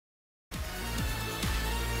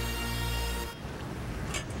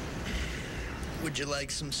Would you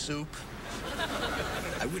like some soup?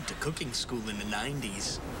 I went to cooking school in the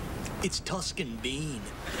 90s. It's Tuscan bean.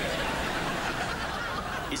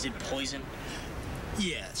 Is it poison?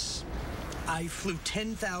 Yes. I flew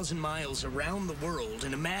 10,000 miles around the world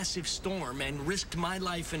in a massive storm and risked my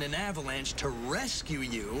life in an avalanche to rescue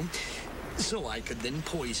you so I could then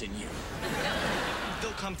poison you.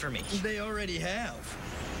 They'll come for me. They already have.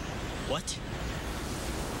 What?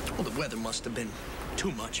 Well, the weather must have been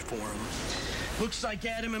too much for them. Looks like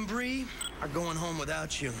Adam and Bree are going home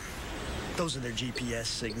without you. Those are their GPS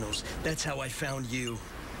signals. That's how I found you.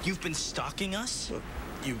 You've been stalking us? Well,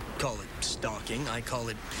 you call it stalking. I call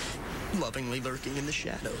it lovingly lurking in the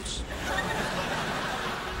shadows.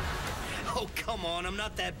 Oh, come on. I'm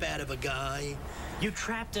not that bad of a guy. You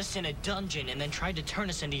trapped us in a dungeon and then tried to turn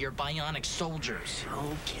us into your bionic soldiers.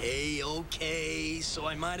 Okay. So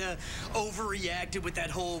I might have overreacted with that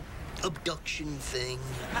whole abduction thing.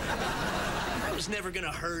 I was never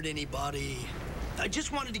gonna hurt anybody. I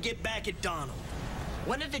just wanted to get back at Donald.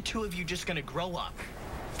 When are the two of you just gonna grow up?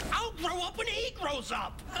 I'll grow up when he grows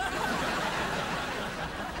up.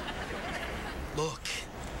 Look,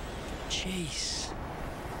 Chase,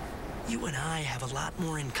 you and I have a lot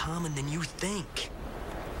more in common than you think.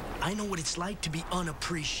 I know what it's like to be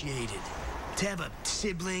unappreciated, to have a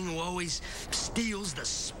sibling who always steals the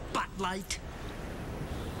spotlight.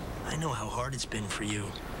 I know how hard it's been for you,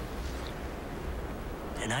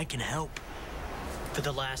 and I can help. For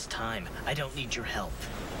the last time, I don't need your help.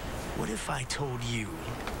 What if I told you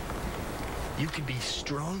you could be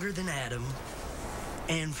stronger than Adam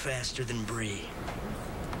and faster than Bree?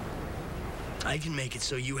 I can make it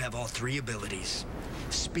so you have all three abilities: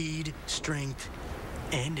 speed, strength,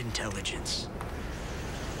 and intelligence.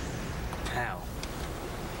 How?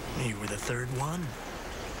 You were the third one.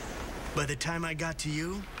 By the time I got to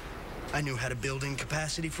you, I knew how to build in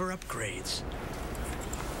capacity for upgrades.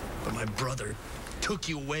 But my brother took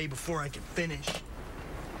you away before I could finish.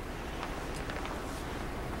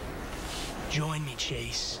 Join me,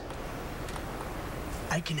 Chase.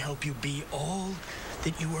 I can help you be all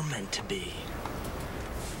that you were meant to be.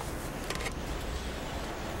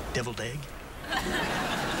 Deviled egg?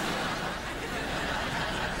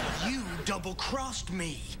 You double-crossed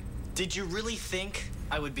me. Did you really think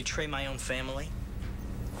I would betray my own family?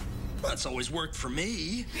 That's always worked for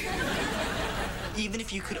me. Even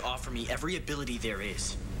if you could offer me every ability there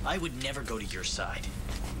is, I would never go to your side.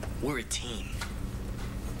 We're a team.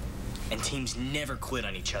 And teams never quit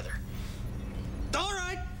on each other. All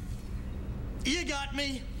right. You got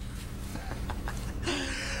me.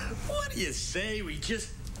 What do you say we just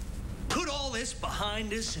put all this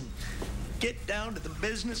behind us and get down to the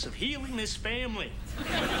business of healing this family?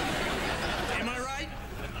 Am I right?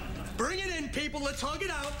 Bring it in, people. Let's hug it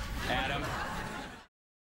out. Adam,